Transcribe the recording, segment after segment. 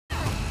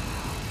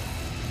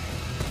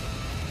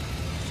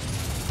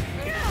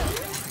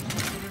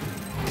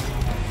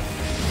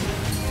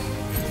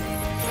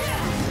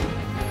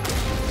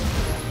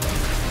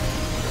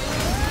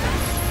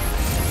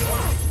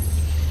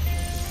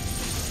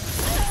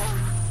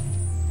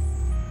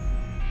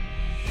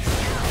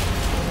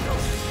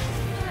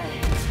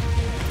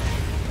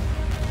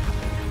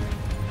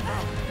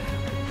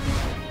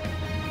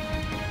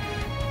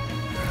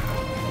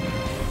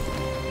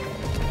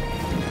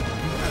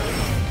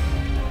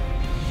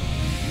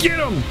Get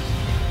him!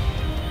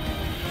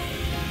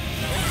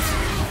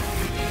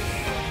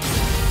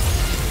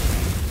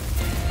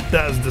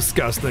 That is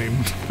disgusting.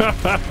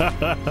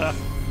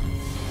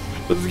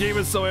 This game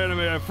is so anime,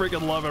 I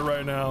freaking love it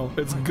right now.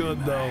 It's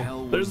good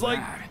though. There's like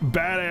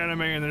bad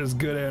anime and there's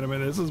good anime.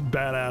 This is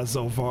badass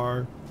so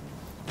far.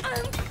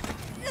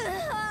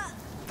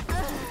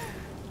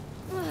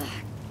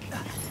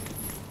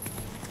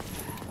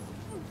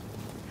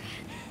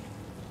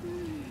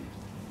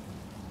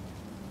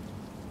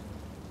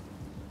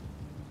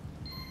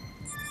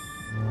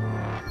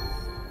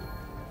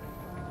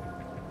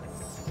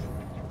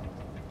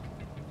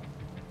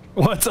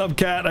 What's up,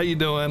 Cat? How you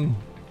doing?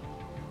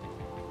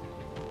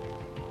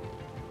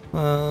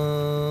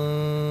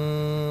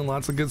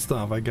 Lots of good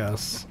stuff, I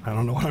guess. I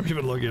don't know what I'm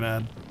even looking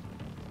at.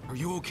 Are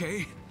you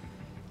okay?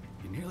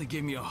 You nearly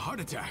gave me a heart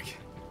attack.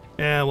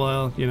 Yeah,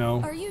 well, you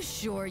know. Are you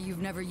sure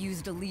you've never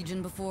used a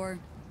Legion before?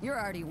 You're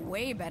already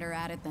way better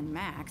at it than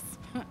Max.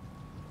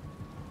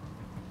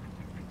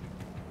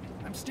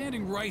 I'm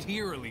standing right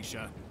here,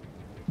 Alicia.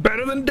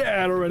 Better than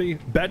Dad already.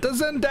 Better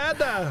than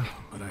Dada.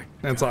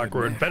 That's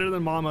awkward. Admit, Better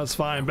than Mama's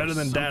fine. Better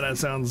than Dada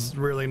sounds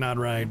really not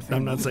right.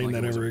 I'm not saying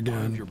that ever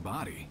again. Your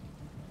body.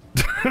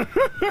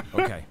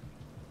 Okay.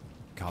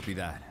 Copy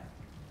that.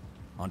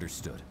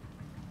 Understood.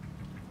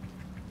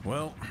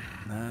 Well,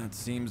 that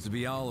seems to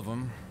be all of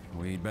them.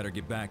 We'd better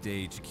get back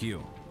to HQ.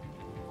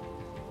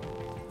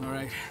 All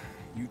right,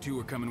 you two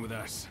are coming with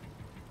us.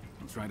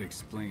 I'll try to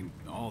explain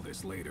all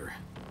this later.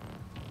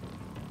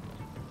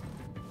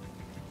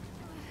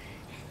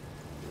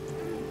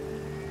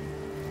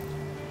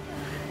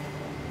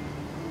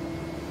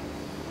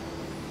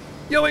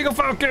 Yo, Eagle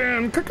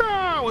Falcon!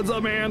 Caca! What's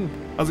up, man?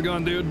 How's it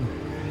going, dude?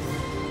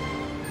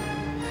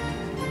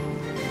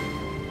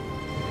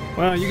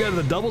 Wow, you got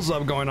the double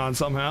sub going on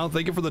somehow.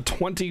 Thank you for the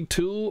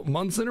 22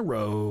 months in a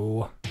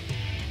row.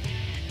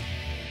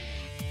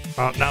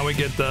 Now we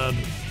get the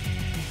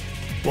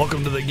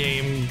welcome to the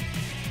game.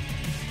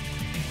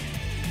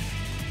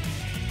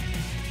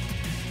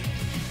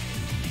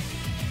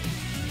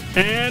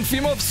 And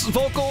female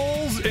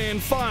vocals in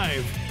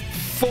 5,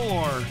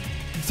 4,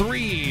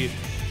 3,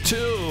 2,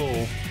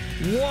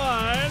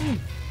 1.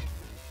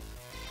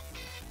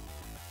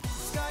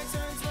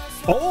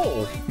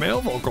 Oh,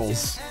 male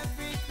vocals.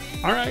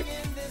 All right.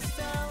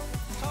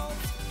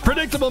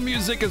 Predictable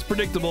music is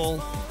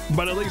predictable,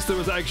 but at least it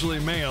was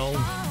actually male.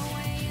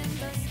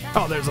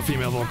 Oh, there's the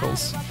female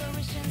vocals.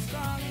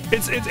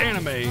 It's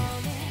anime.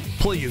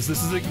 Please,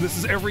 this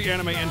is every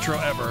anime intro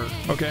ever.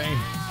 Okay.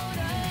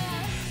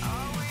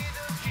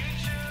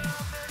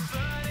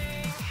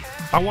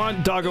 I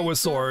want Doggo with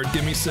sword.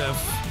 Give me Sif.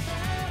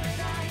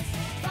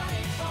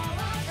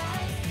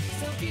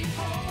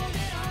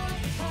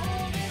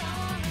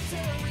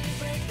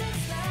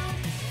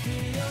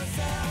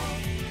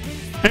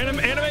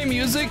 Anime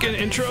music and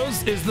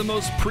intros is the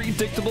most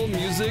predictable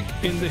music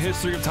in the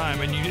history of time.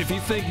 And if you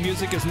think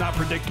music is not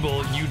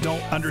predictable, you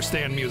don't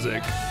understand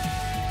music.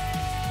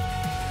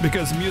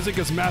 Because music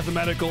is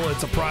mathematical,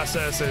 it's a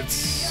process,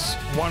 it's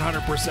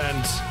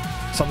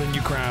 100% something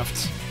you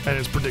craft, and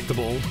it's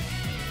predictable.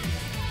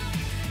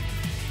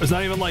 It's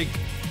not even like,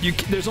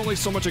 there's only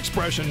so much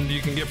expression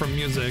you can get from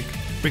music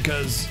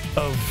because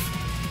of,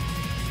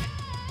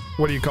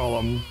 what do you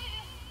call them?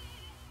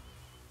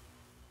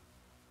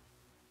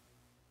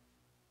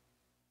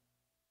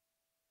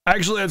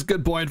 Actually, that's a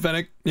good point,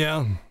 Fennec.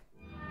 Yeah.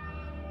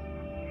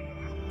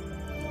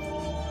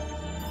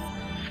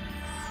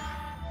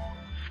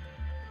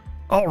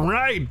 All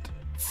right.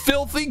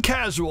 Filthy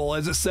casual,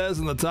 as it says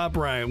in the top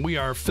right. We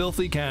are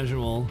filthy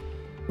casual.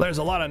 There's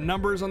a lot of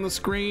numbers on the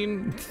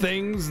screen,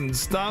 things and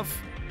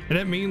stuff, and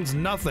it means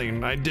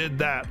nothing. I did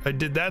that. I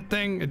did that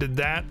thing. I did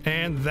that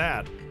and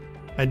that.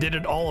 I did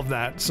it, all of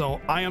that. So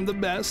I am the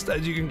best,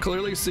 as you can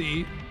clearly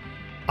see.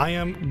 I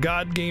am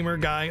God Gamer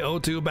Guy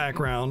 02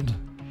 background.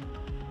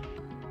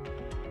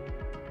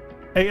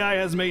 AI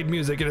has made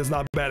music and it's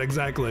not bad.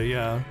 Exactly.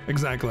 Yeah,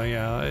 exactly.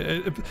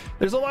 Yeah.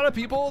 There's a lot of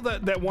people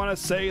that want to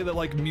say that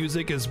like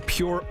music is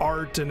pure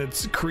art and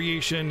it's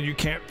creation. You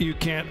can't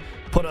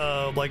put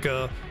art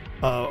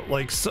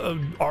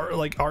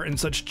in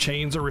such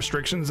chains or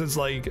restrictions. It's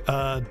like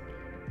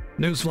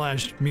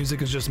newsflash,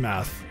 music is just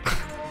math.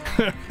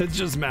 It's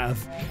just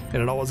math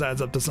and it always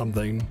adds up to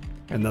something,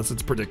 and thus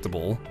it's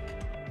predictable.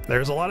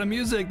 There's a lot of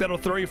music that'll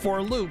throw you for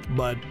a loop,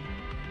 but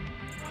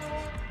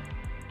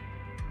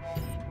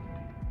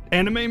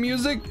anime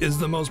music is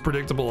the most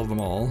predictable of them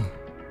all.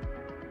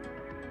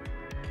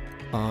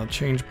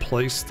 Change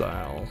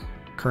playstyle.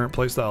 Current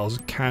playstyle is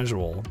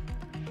casual.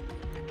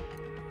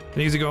 An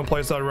easygoing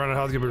playstyle to run a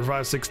house for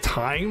 5-6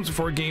 times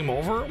before game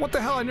over? What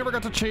the hell? I never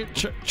got to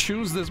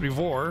choose this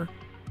before.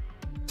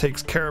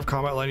 Takes care of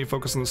combat lighting,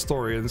 focus on the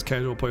story. And this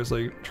casual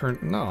playstyle turn.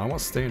 No, I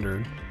want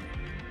standard.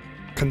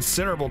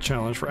 Considerable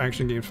challenge for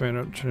action games fan.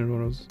 Unchained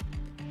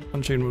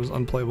mode is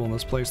unplayable in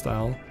this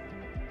playstyle.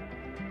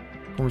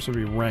 Performance would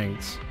be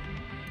ranked.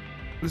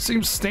 This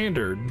seems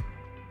standard.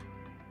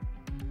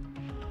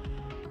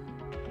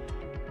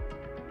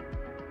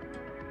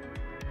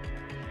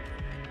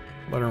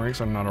 Letter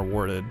ranks are not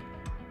awarded.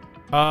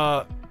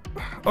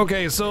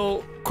 Okay,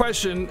 so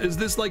question, is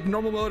this like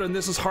normal mode and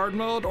this is hard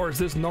mode, or is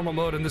this normal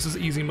mode and this is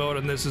easy mode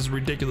and this is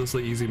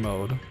ridiculously easy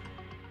mode?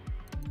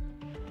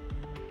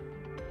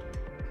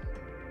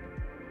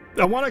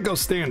 I want to go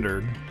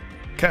standard.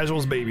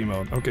 Casual's baby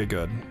mode. Okay,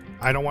 good.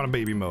 I don't want a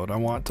baby mode. I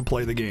want to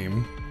play the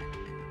game.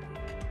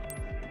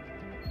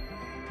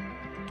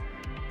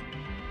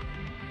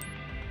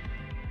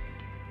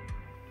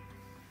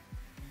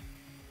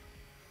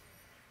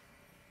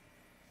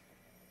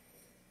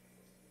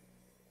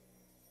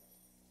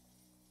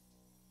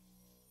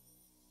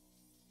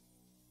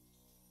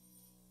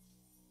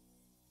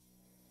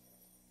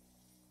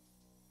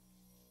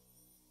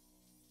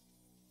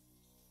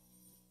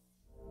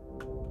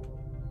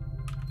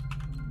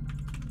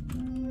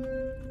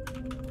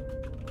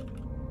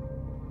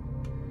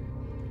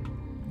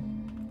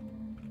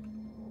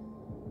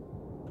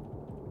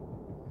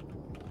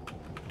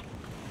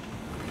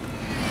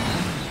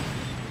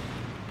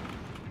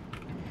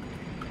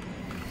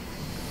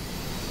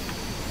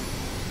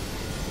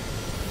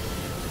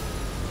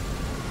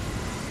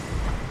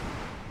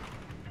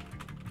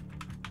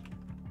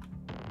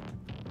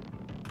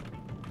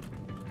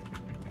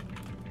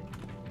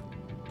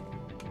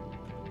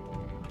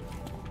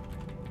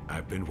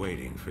 I've been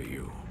waiting for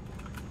you.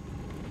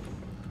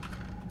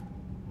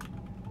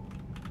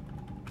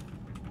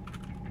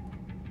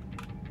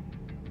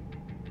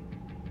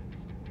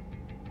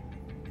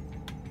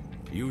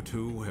 You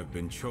two have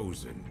been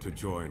chosen to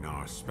join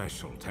our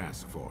special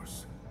task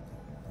force.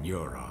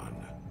 You're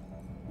on.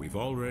 We've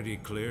already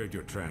cleared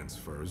your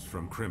transfers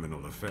from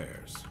criminal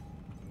affairs.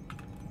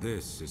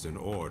 This is an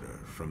order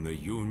from the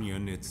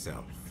Union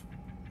itself.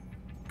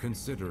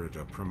 Consider it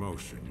a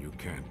promotion you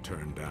can't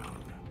turn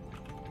down.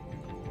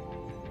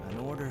 An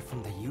order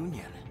from the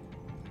Union?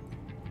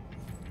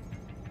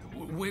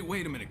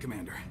 Wait a minute,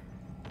 Commander.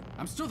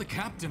 I'm still the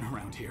captain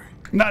around here.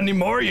 Not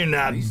anymore, you're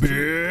not, These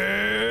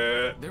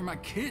bitch. They're my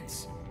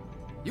kids.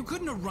 You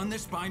couldn't have run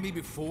this by me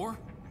before?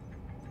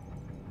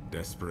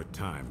 Desperate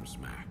times,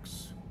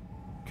 Max.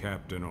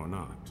 Captain or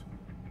not,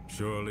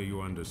 surely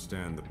you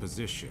understand the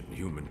position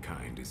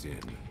humankind is in.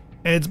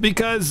 It's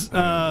because,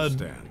 I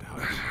understand how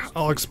you must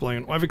I'll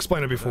explain. I've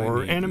explained it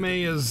before. Anime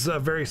is a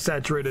very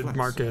saturated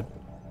market,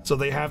 so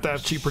they have to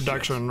have cheap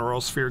production or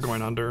else fear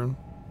going under.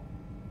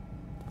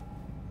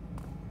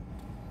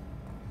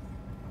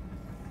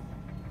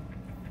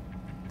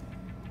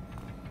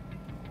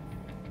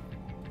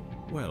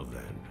 Well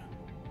then,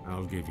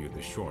 I'll give you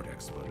the short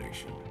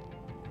explanation.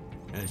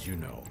 As you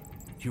know,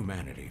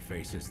 humanity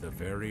faces the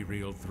very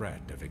real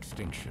threat of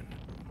extinction.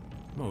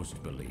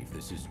 Most believe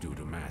this is due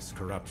to mass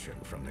corruption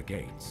from the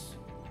gates.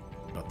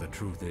 But the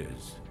truth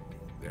is,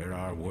 there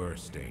are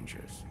worse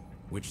dangers,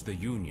 which the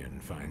Union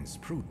finds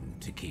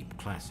prudent to keep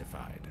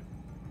classified.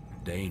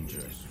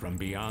 Dangers from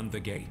beyond the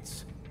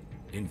gates.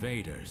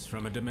 Invaders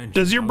from a dimension.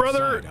 Does your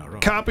brother outside our own.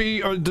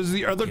 copy, or does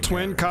the other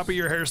twin Chimeras, copy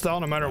your hairstyle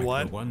no matter like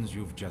what? the ones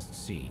you've just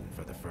seen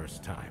for the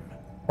first time.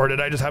 Or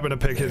did I just happen to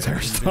pick his They're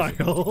invisible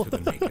hairstyle? to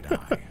the naked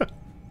eye,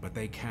 but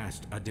they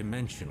cast a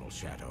dimensional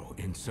shadow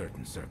in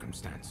certain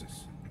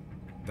circumstances.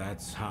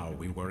 That's how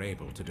we were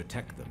able to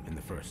detect them in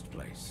the first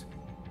place.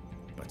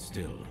 But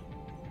still,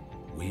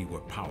 we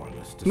were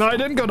powerless to No, I stop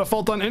didn't go them.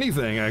 default on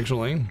anything,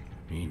 actually.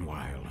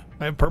 Meanwhile,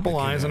 I have purple the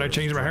eyes and I Chimeras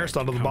changed my dragged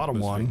hairstyle to the bottom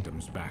countless one.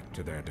 victims back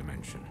to their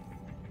dimension.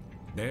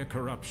 Their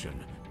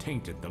corruption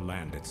tainted the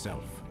land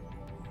itself.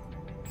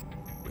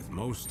 With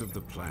most of the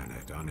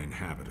planet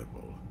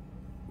uninhabitable,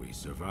 we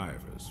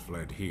survivors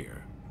fled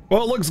here.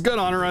 Well, it looks good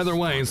on her This either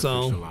way,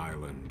 artificial so.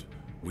 island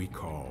we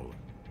call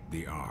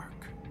the Ark.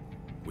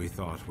 We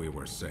thought we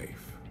were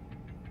safe,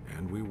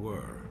 and we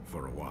were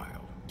for a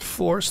while.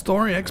 For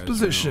story you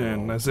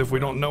exposition, know, as if we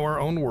don't know our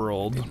own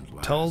world.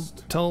 didn't Tell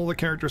last. the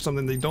character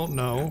something they don't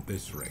know At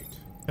this rate,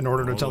 in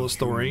order to all tell the of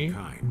story.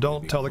 humankind will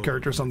Don't be tell the pulled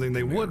character into something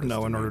they would Chimera's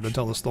know in order to dimension.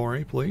 tell the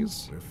story,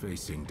 please. We're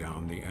facing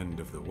down the end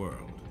of the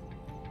world,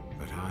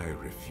 but I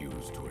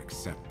refuse to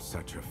accept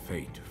such a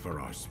fate for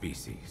our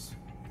species.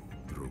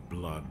 Through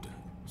blood,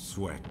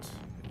 sweat,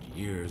 and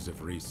years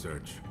of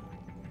research,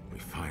 we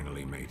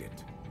finally made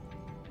it.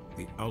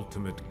 The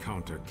ultimate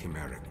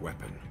counter-chimeric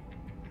weapon.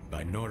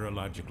 By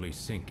neurologically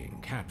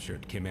syncing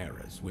captured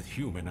chimeras with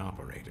human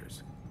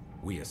operators,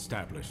 we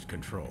established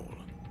control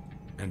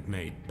and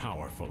made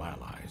powerful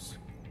allies.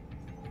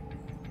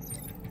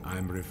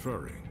 I'm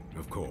referring,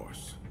 of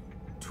course,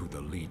 to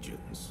the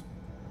Legions.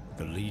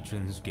 The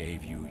Legions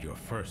gave you your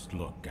first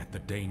look at the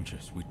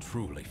dangers we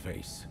truly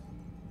face,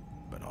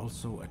 but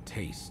also a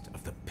taste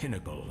of the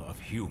pinnacle of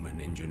human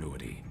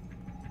ingenuity.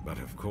 But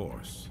of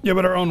course, Yeah,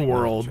 but our own not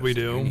world, we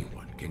just do.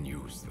 anyone can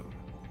use them.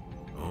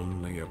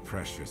 Only a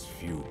precious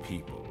few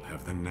people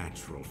have the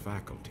natural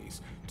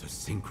faculties to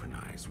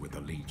synchronize with the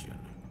Legion.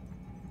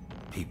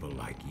 People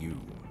like you.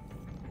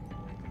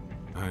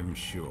 I'm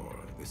sure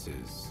this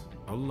is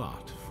a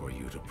lot for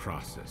you to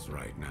process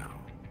right now.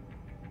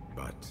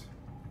 But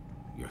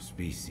your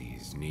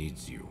species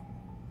needs you.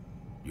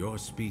 Your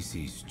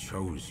species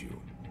chose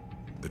you.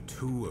 The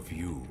two of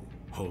you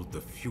hold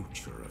the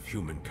future of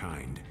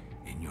humankind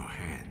in your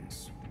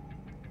hands.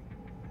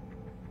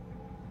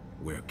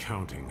 We're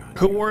counting on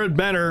Who you. wore it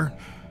better?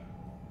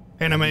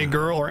 Anime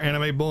girl or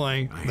anime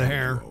boy? The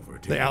hair,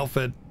 the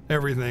outfit,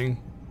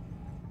 everything.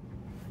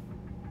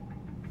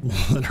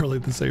 Literally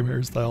the same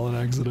hairstyle and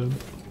accident.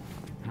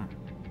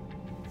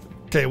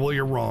 Okay, well,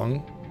 you're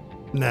wrong.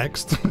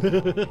 Next.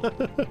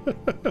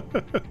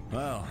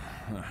 Well,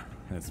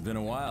 it's been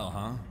a while,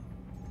 huh?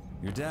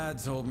 Your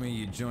dad told me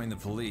you'd join the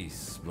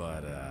police,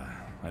 but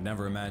I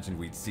never imagined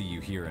we'd see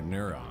you here in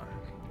Neuron.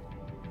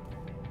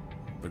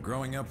 But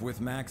growing up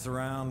with Max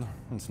around,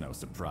 it's no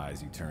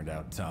surprise you turned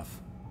out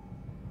tough.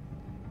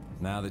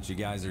 Now that you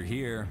guys are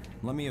here,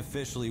 let me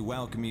officially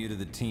welcome you to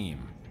the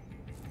team.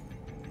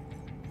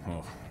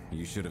 Oh,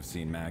 you should have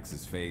seen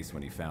Max's face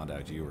when he found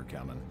out you were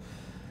coming.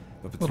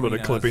 But A little bit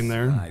of clipping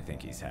there. I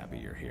think he's happy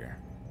you're here.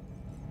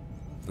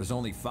 There's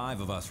only 5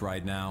 of us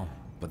right now,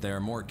 but there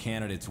are more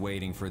candidates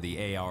waiting for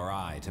the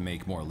ARI to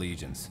make more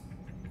legions.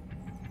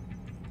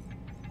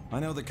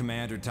 I know the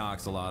commander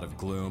talks a lot of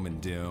gloom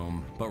and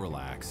doom, but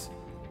relax.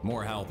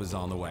 More help is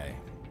on the way.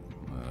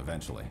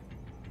 Eventually.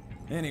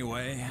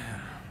 Anyway,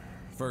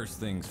 first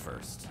things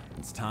first.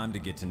 It's time to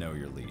get to know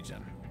your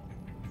legion.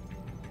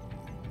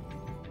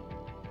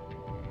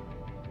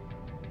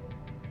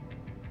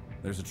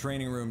 There's a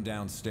training room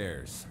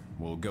downstairs.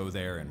 We'll go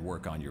there and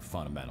work on your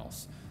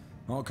fundamentals.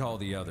 I'll call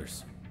the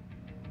others.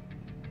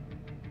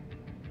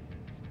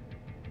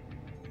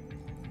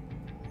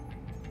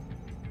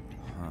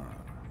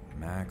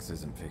 Max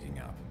isn't picking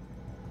up.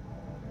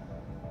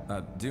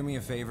 Do me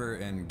a favor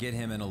and get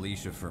him and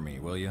Alicia for me,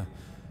 will you?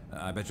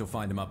 I bet you'll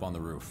find him up on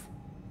the roof.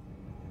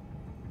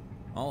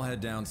 I'll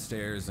head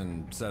downstairs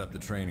and set up the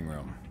training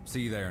room.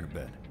 See you there in a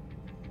bit.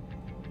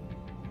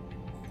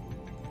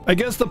 I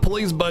guess the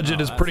police budget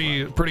is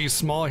pretty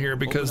small here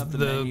because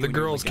the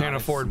girls can't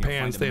afford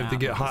pants. They have to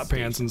get hot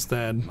pants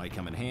instead. Might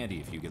come in handy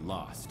if you get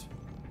lost.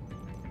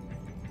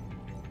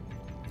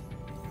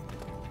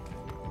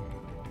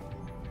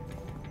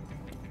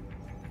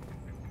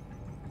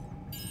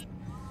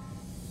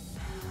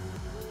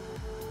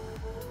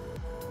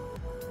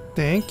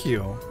 Thank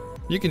you.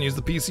 You can use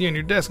the PC on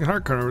your desk and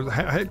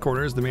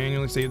headquarters to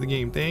manually save the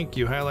game. Thank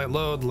you. Highlight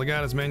load,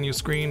 Legatus menu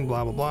screen,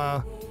 blah blah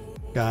blah.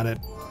 Got it.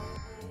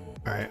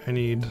 Alright, I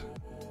need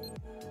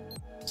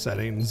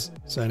settings.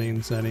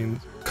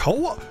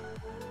 Co-op?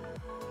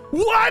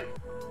 What?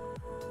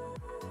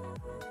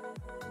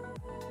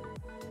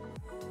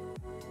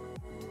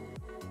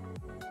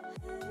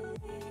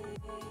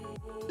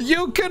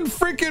 You can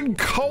freaking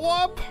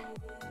co-op?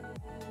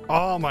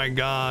 Oh my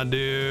god,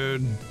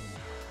 dude.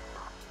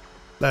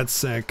 That's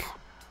sick.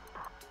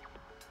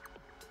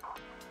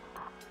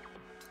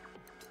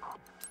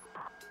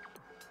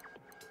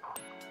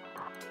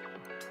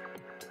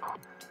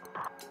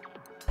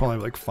 Probably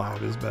like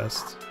 5 is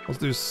best. Let's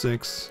do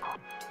 6.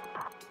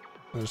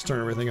 I'll just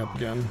turn everything up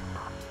again.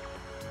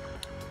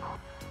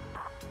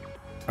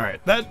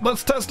 Alright,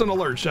 let's test an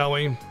alert, shall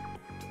we?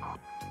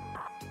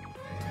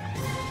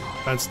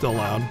 That's still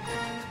loud.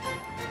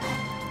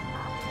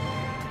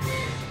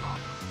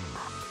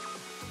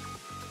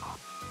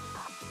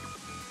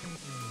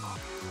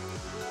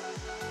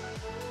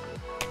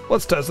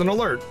 Let's test an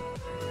alert.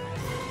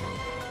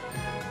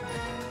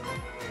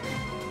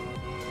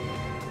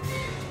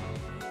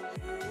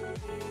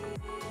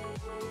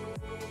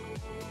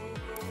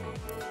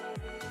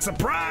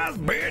 Surprise,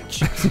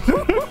 bitch!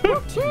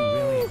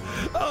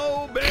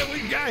 Oh man,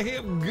 we got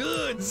him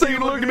good. See,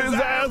 look at his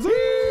ass.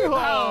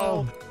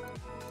 Oh.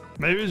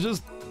 Maybe it's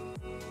just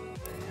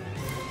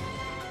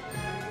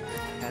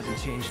Hasn't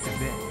changed a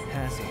bit,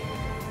 has he?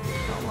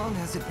 How long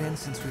has it been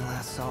since we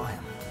last saw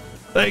him?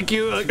 thank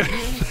you.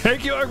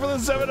 Thank you, Ark, for the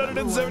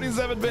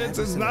 777 bits.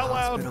 It's not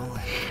loud.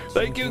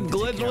 Thank you,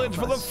 Glitch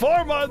for the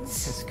 4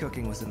 months. His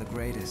cooking wasn't the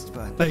greatest,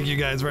 but Thank you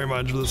guys very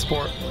much for the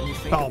support. when you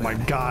think Oh about my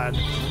it, god.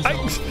 he's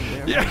always been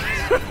there. Yeah.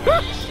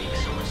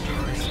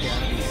 There's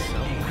gotta be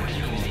somewhere.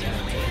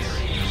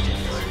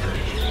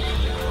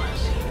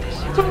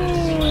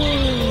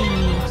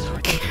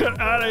 Get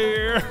out of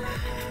here.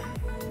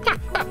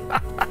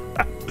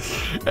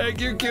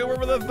 Thank you, Kilmer,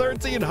 for the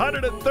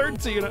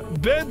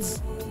 1,313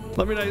 bits.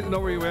 Let me know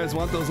where you guys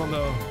want those on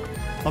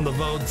the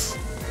votes.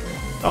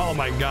 Oh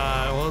my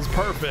god, well, it's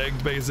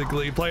perfect,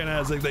 basically. Playing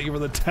as thank you for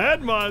the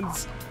 10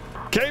 months.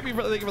 KB,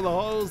 thank you for the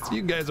host.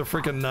 You guys are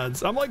freaking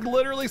nuts. I'm like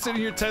literally sitting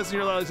here testing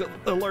your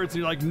alerts, and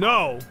you're like,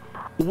 no,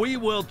 we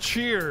will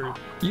cheer.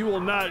 You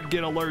will not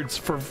get alerts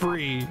for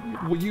free.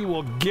 You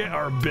will get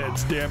our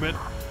bits, damn it.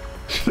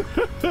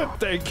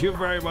 Thank you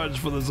very much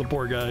for the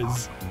support,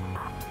 guys.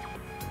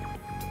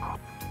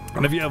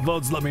 And if you have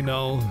votes, let me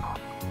know.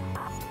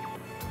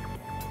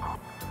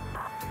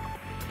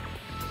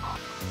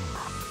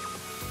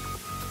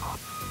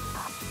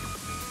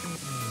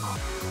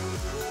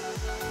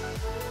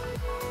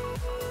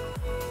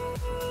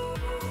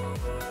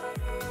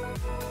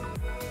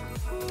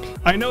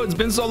 I know it's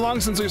been so long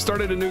since we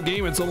started a new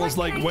game, it's almost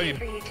like, wait.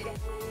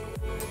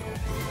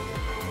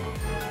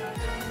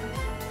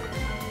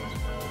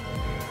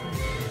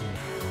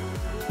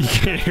 You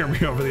can't hear me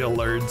over the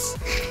alerts.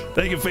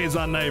 Thank you, Phase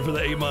on Night, for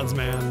the 8 months,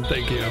 man.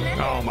 Thank you.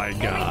 Oh my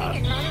god.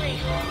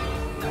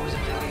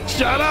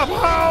 Shut up,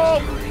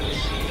 Hope!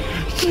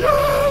 Shut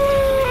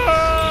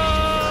up!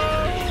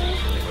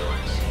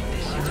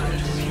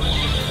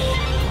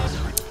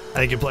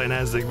 Thank you, Playing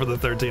Aztec, for the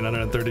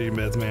 1,330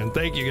 bits, man.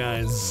 Thank you,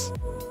 guys.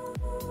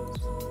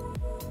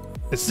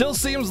 It still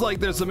seems like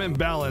there's some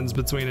imbalance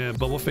between it,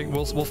 but we'll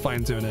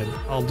fine tune it.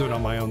 I'll do it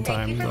on my own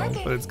time, though,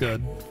 but it's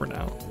good for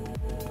now.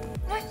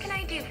 What can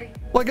I do for you?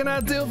 What can I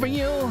do for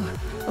you?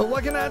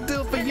 What can I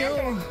do for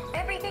you?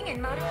 Everything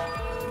in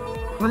moderation.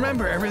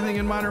 Remember, everything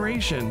in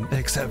moderation,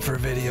 except for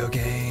video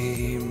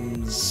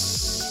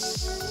games.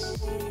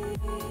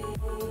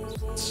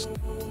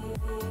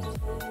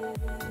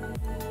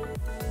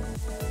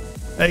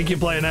 Thank you,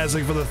 Playing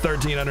Aztec, for the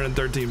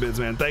 1,313 bits,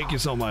 man. Thank you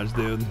so much,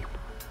 dude.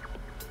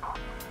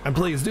 And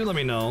please do let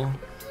me know.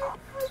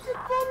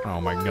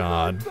 Oh my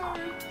god.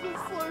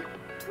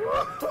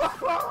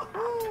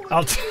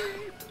 I'll take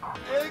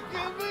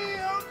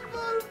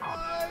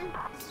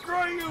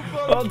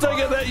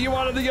it that you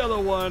wanted the other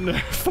one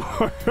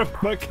for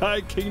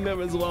Mackay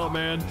Kingdom as well,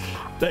 man.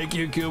 Thank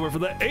you, Cooper, for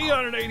the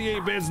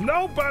 888 bits.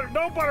 No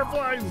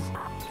butterflies.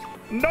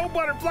 No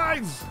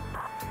butterflies.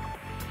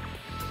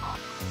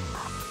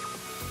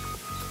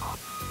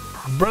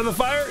 Breath of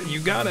Fire, you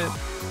got it.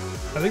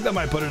 I think that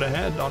might put it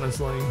ahead,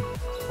 honestly.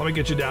 Let me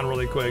get you down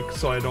really quick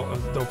so I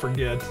don't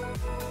forget.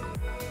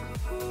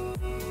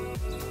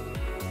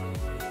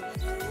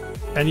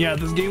 And yeah,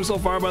 this game so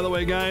far, by the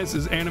way, guys,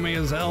 is anime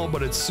as hell,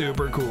 but it's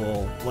super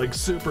cool. Like,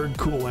 super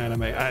cool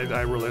anime.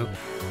 I really...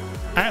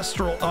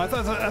 Astral. Oh, I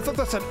thought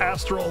that said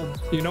Astral.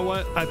 You know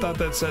what? I thought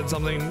that said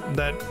something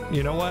that...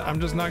 You know what? I'm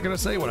just not gonna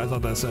say what I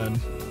thought that said.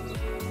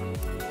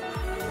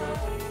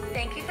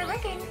 Thank you for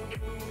looking.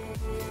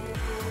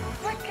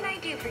 What can I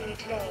do for you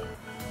today?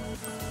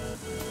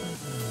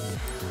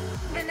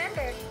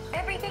 Remember,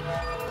 everything...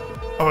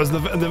 Oh,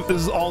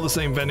 this is all the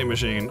same vending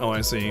machine. Oh,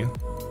 I see.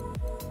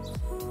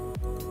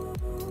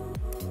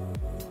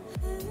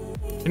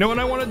 You know what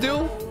I want to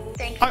do?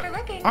 Thank you for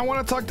looking. I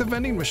want to talk to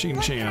vending machine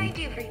What Chan. can I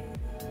do for you?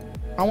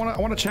 I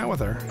want to chat with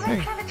her. Let's Hey.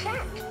 have a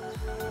chat.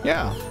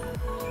 Yeah.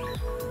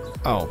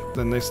 Oh,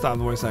 then they stopped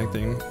voice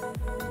acting.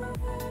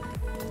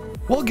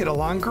 We'll get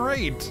along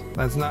great.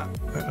 That's not...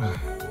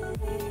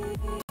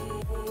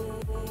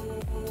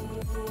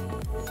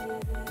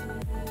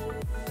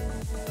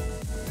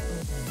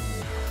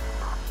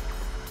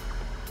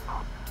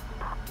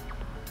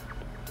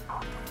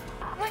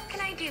 What can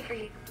I do for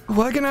you?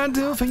 What can I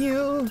do for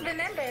you?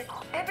 Remember,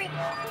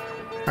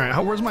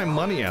 Alright, where's my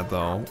money at,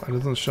 though? It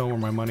doesn't show where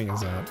my money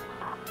is at.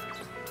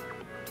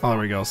 Oh, there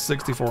we go.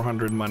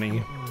 6,400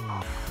 money.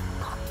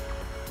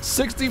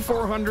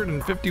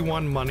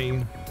 6,451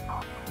 money.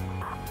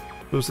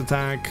 Boost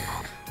attack.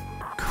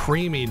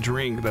 Creamy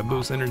drink that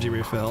boosts energy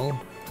refill.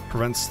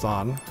 Prevents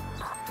stun.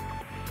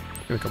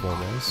 Get a couple of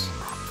those.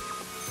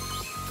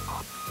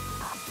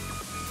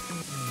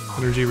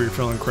 Energy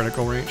refill and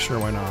critical rate? Sure,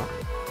 why not?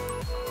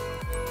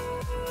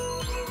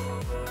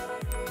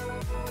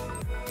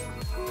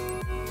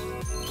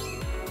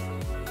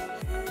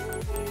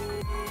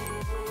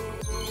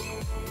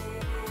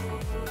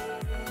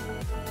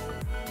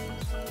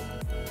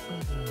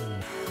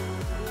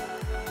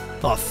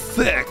 A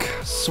thick,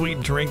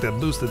 sweet drink that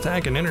boosts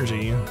attack and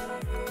energy.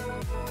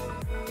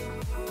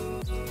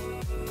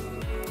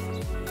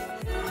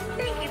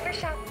 thank you for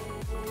shopping.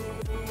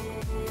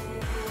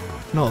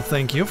 No,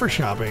 thank you for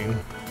shopping.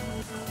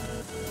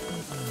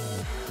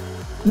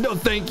 No,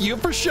 thank you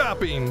for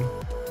shopping.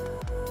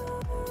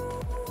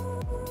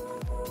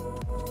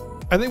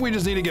 I think we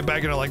just need to get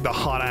back into like the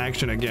hot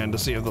action again to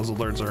see if those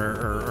alerts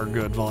are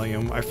good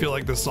volume. I feel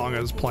like this song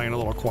is playing a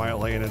little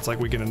quietly, and it's like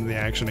we get into the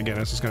action again,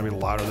 it's just gonna be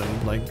louder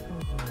than like...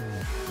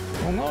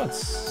 Well, no,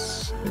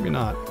 it's... maybe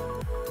not.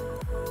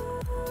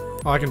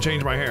 Oh, I can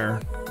change my hair.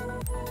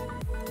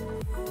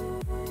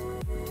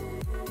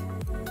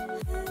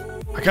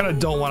 I kind of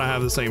don't want to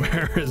have the same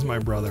hair as my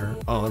brother.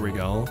 Oh, there we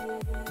go.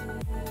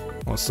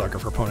 I'm a sucker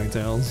for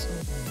ponytails.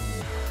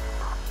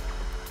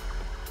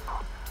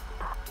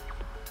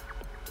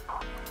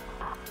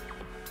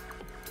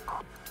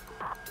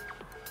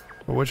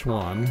 But which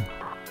one?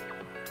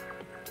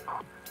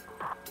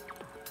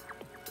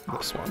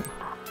 This one.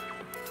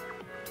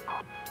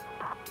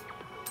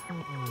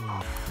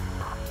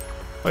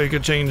 Oh, you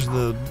could change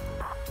the...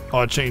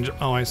 Oh, change...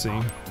 Oh, I see.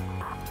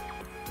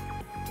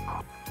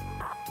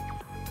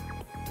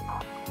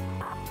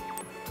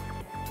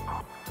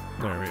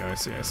 There we go. I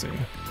see, I see.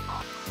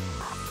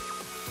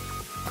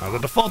 The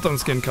default on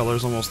skin color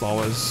is almost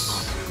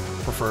always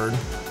preferred.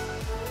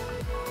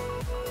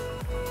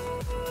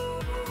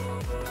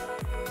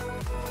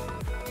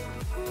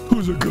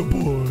 Who's a good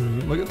boy?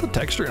 Look at the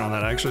texture on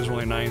that, actually is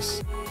really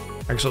nice.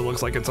 Actually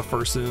looks like it's a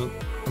fursuit.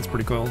 That's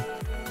pretty cool.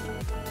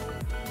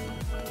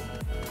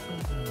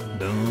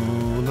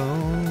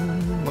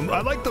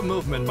 I like the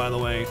movement, by the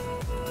way.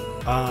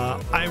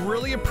 I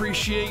really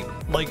appreciate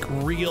like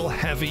real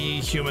heavy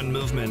human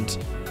movement.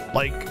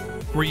 Like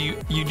where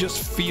you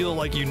just feel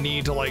like you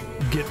need to like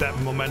get that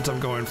momentum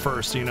going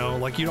first, you know?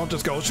 Like you don't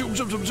just go zoom,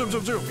 zoom, zoom, zoom,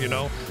 zoom, zoom, you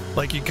know?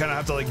 Like you kind of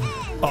have to like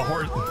a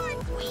horse.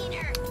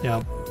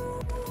 Yeah.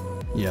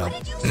 Yeah.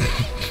 What did you say?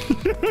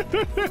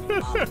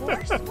 A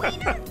horse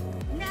wiener?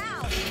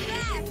 Now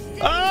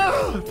that's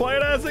Ah!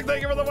 Playtastic,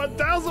 thank you for the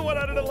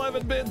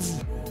 1,111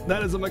 bits.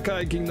 That is a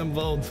Mackay Kingdom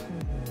vote.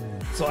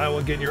 So I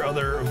will get your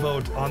other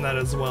vote on that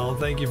as well.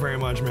 Thank you very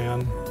much,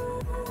 man.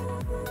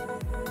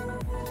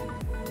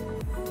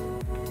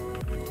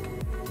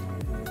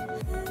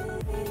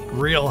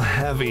 Real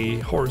heavy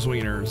horse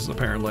wieners,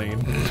 apparently.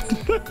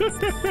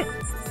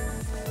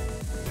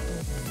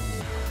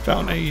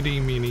 Found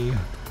AED Mini.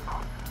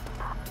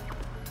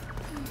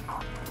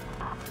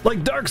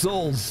 Like Dark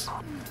Souls.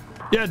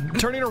 Yeah,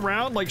 turning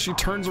around, like she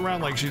turns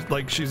around like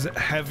she's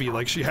heavy,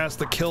 like she has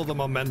to kill the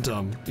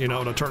momentum, you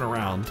know, to turn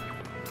around.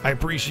 I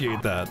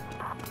appreciate that.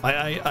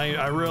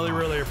 I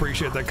really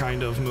appreciate that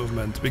kind of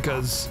movement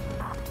because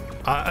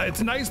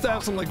it's nice to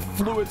have some like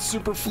fluid,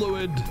 super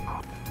fluid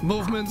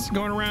movements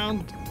going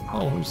around.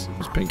 Oh, who's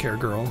pink hair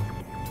girl?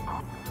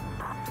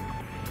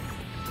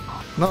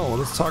 No,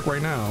 let's talk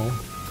right now.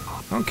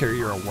 I don't care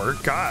you're at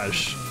work.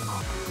 Gosh.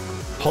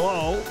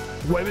 Hello?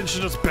 Women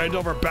should just bend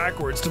over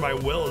backwards to my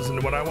wills,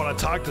 and when I want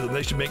to talk to them,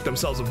 they should make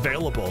themselves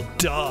available.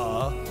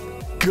 Duh.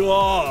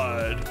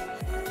 God.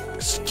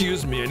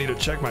 Excuse me, I need to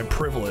check my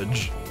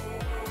privilege.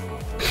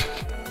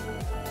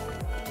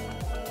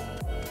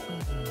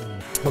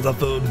 What's up,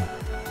 food?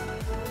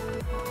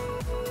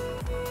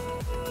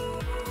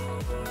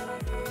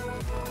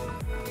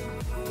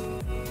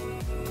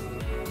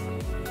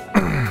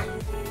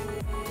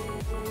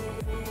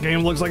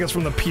 Game looks like it's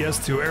from the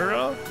PS2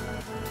 era.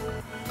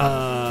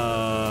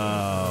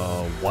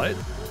 What?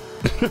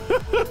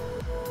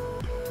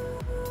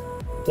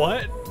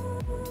 What?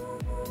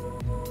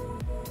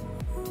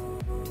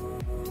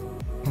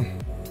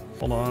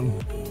 Hold on.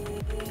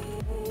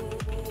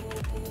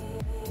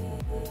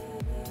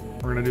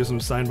 We're gonna do some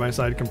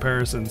side-by-side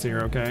comparisons here,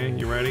 okay?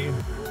 You ready?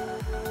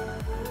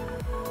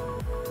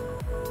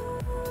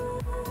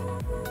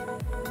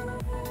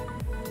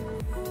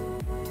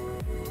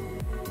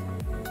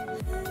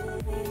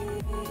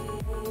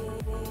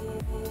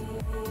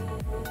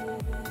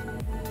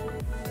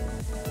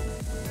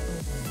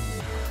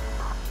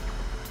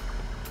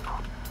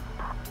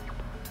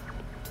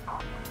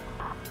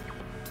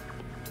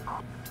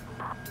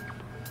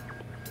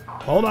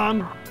 Hold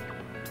on.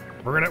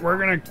 We're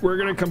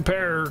gonna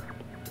compare.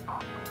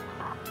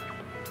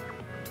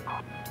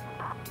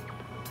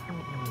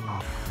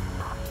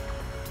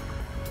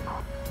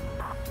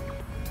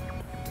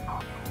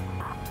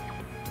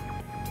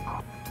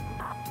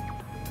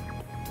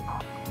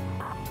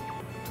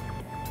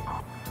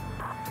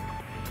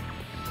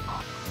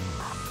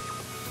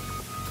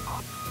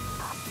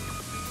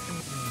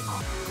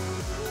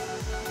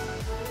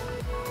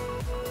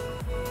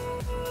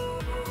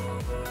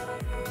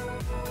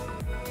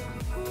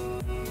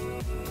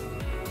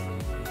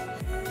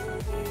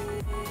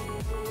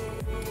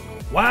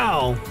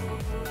 Wow.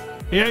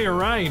 Yeah, you're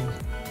right.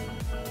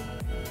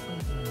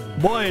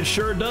 Boy, it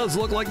sure does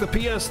look like the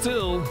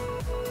PS2.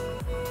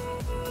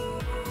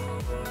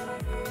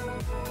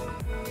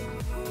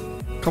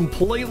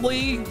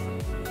 Completely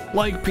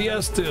like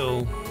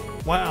PS2.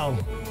 Wow.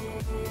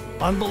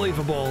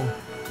 Unbelievable.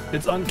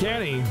 It's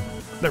uncanny.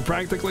 They're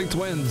practically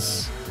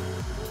twins.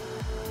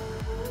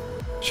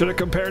 Should have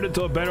compared it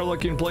to a better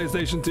looking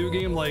PlayStation 2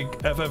 game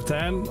like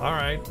FF10. All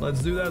right,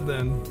 let's do that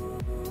then.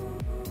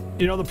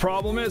 You know, the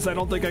problem is I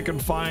don't think I can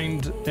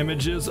find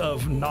images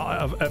of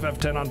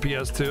FF10 on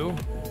PS2.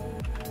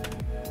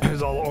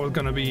 It's all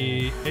going to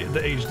be the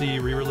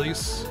HD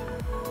re-release.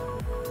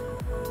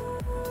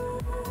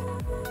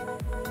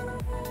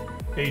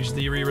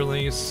 HD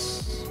re-release.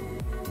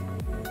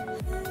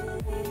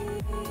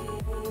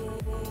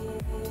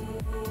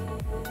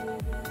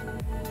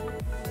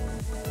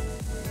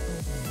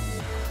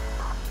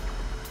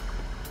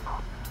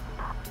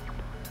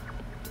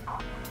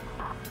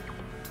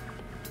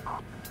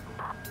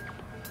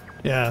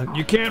 Yeah,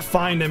 you can't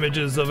find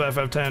images of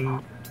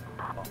FF10.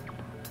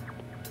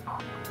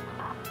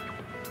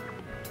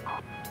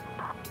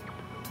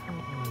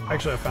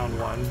 Actually, I found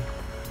one.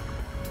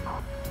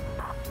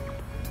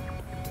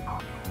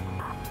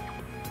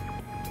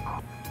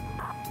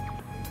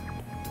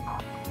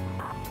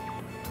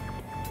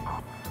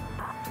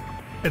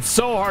 It's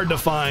so hard to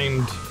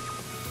find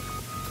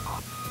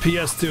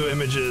PS2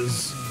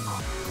 images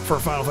for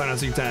Final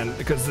Fantasy X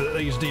because the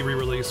HD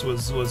re-release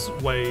was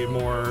way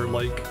more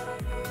like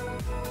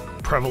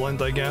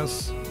prevalent, I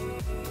guess.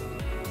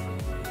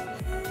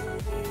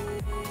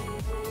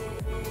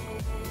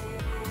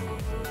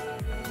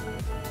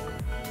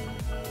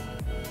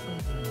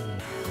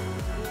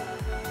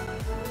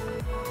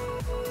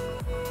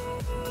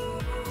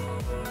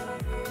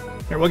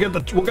 Here, we'll get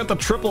the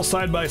triple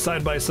side by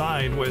side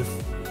with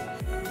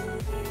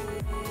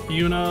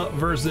Yuna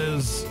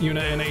versus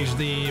Yuna in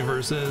HD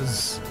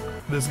versus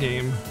this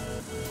game.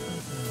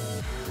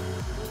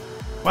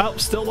 Well,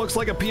 still looks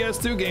like a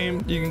PS2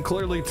 game. You can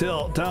clearly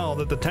tell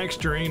that the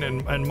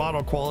texturing and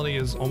model quality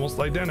is almost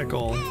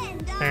identical.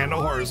 And a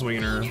horse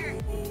wiener.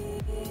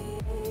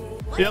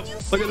 Yep,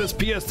 look at this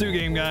PS2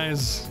 game,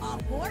 guys.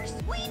 A horse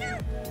wiener?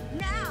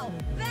 Now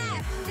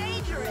that's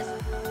dangerous.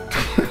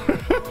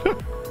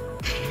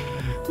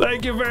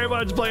 Thank you very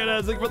much,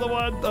 Playanesic, for the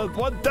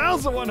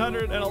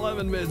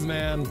 1,111 mids,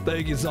 man.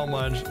 Thank you so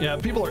much. Yeah,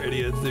 people are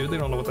idiots, dude. They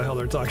don't know what the hell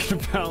they're talking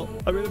about.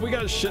 I mean, we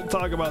got shit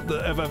talk about the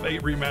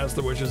FF8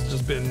 remaster, which has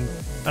just been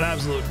an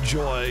absolute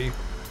joy.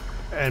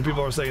 And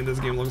people are saying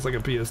this game looks like a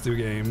PS2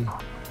 game.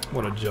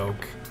 What a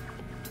joke.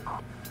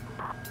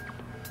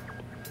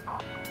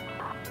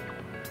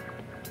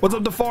 What's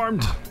up,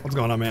 Deformed? What's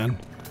going on, man?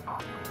 All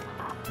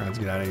right, let's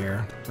get out of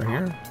here. Right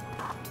here?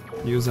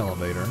 Use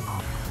elevator.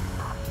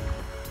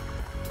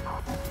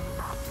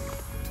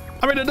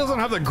 I mean, it doesn't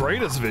have the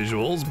greatest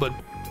visuals, but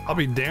I'll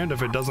be damned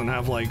if it doesn't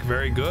have like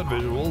very good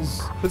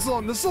visuals. This is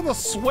on the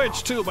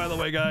Switch too, by the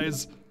way,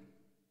 guys.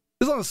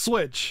 This is on the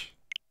Switch.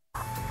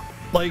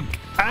 Like,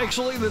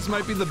 actually, this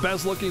might be the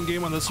best looking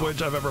game on the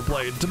Switch I've ever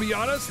played. To be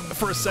honest,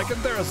 for a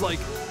second there, I was like,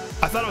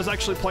 I thought I was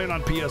actually playing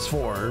on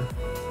PS4.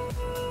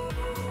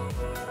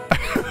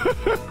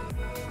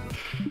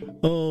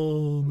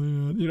 Oh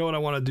man, you know what I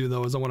want to do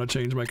though is I want to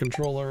change my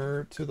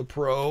controller to the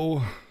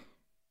Pro.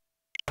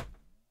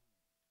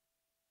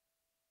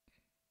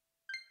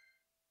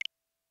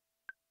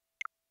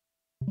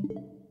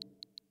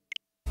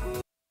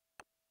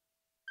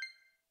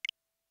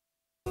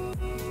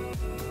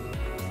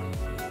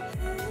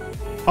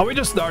 Oh, we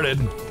just started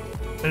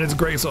and it's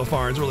great so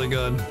far. It's really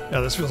good. Yeah,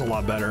 this feels a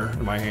lot better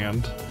in my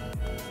hand.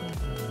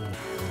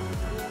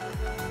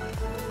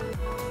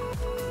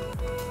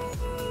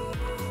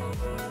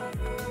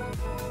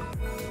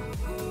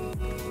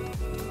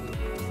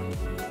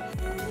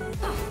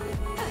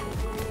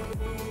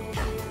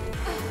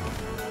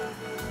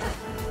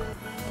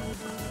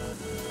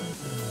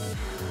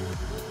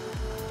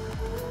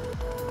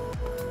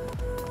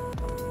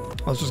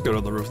 Let's just go to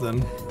the roof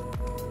then.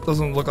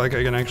 Doesn't look like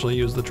I can actually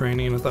use the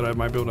training. I thought I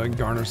might be able to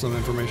garner some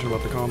information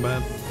about the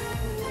combat.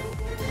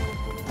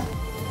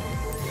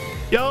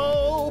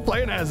 Yo,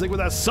 playing Azig with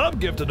that sub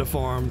gift to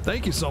Deform.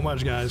 Thank you so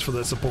much, guys, for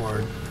the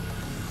support.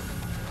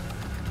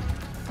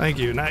 Thank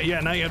you. Now you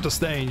have to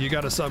stay. You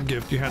got a sub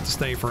gift. You have to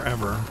stay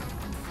forever.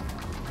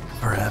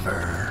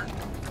 Forever.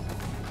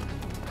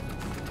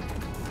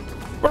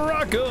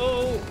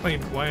 Morocco!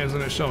 Wait, why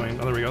isn't it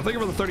showing? Oh, there we go. Thank you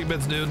for the 30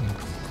 bits, dude.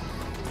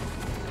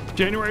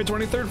 January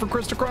 23rd for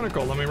Crystal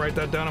Chronicle. Let me write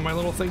that down on my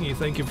little thingy.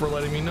 Thank you for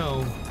letting me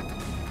know.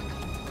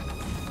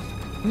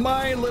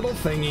 My little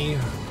thingy.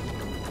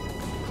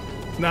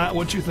 Not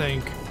what you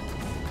think.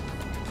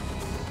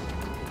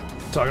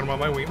 Talking about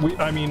my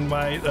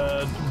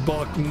my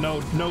book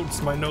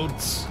notes, my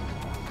notes.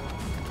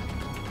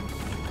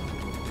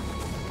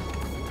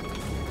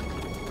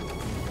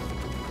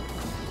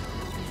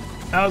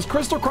 Now, is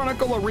Crystal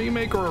Chronicle a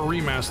remake or a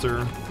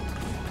remaster?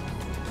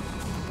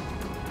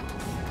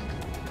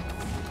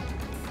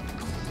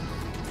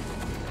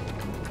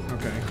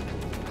 Okay.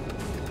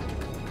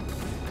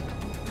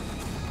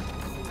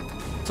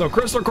 So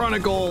Crystal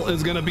Chronicle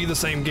is gonna be the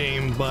same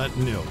game, but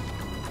new.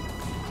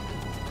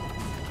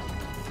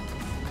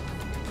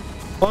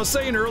 I was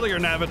saying earlier,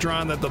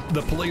 Navitron, that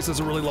the police is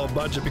a really low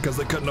budget because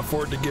they couldn't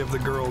afford to give the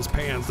girls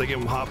pants. They gave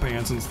them hot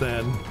pants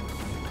instead.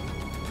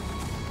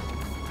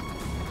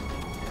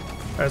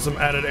 Has some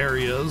added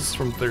areas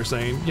from what they're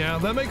saying. Yeah,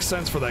 that makes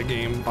sense for that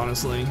game,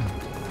 honestly.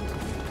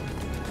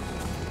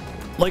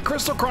 Like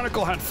Crystal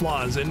Chronicle had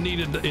flaws. It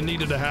needed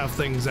to have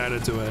things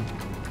added to it.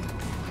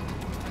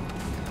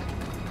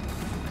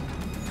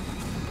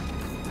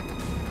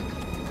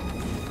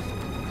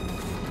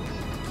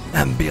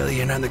 I'm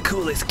Billy and I'm the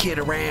coolest kid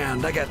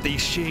around. I got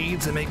these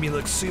shades that make me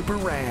look super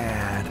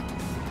rad.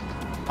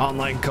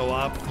 Online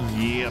co-op?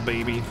 Yeah,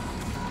 baby.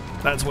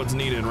 That's what's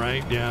needed,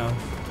 right? Yeah.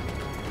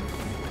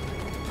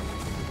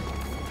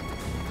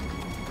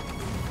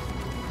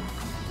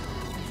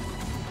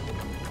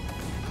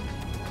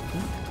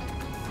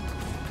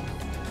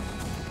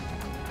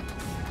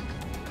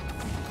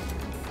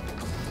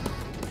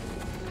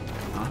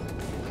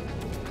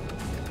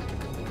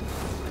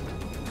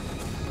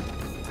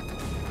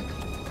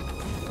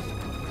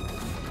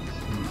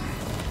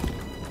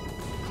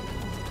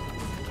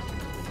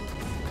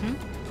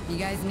 You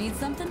guys need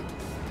something?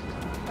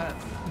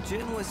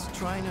 Jin was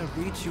trying to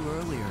reach you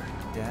earlier,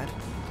 Dad.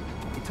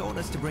 He told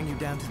us to bring you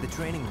down to the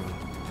training room.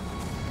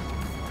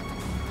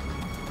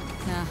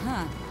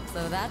 Uh-huh.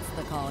 So that's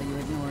the call you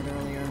ignored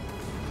earlier.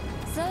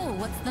 So,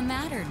 what's the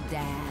matter,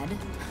 Dad?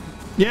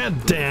 Yeah,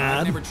 Dad.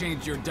 I've never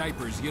changed your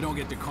diapers. You don't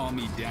get to call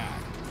me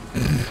Dad.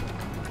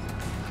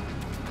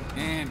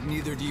 And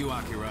neither do you,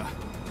 Akira.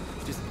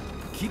 Just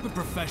keep it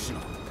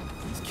professional.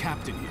 It's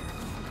Captain here.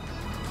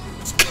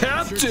 It's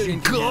Captain,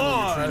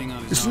 God!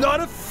 It's not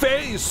a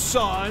face,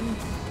 son!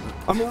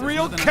 I'm a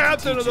real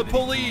captain of the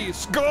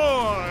police,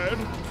 God!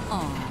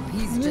 Aw,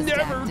 he's just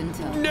acting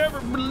tough.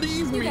 Never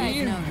believe me! You guys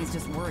know he's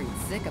just worried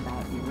sick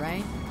about you,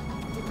 right?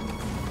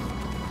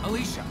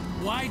 Alicia,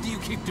 why do you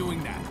keep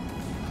doing that?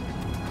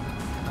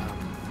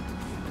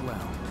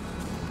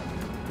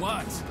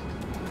 What?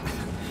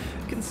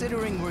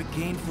 Considering we're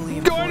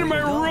gainfully Go into my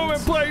employed room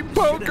and adults, play shouldn't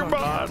our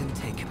Pokemon. captain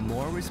take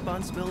more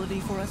responsibility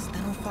for us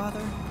than our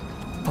father?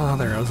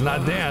 Father, it's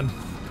not Dad.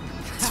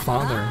 It's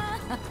father.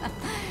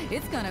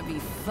 It's gonna be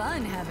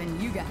fun having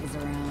you guys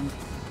around.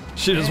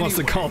 She just wants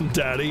to call him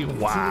Daddy. To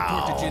report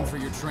to Jin Wow. for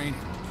your training.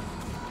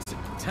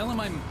 Tell him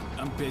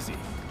I'm busy.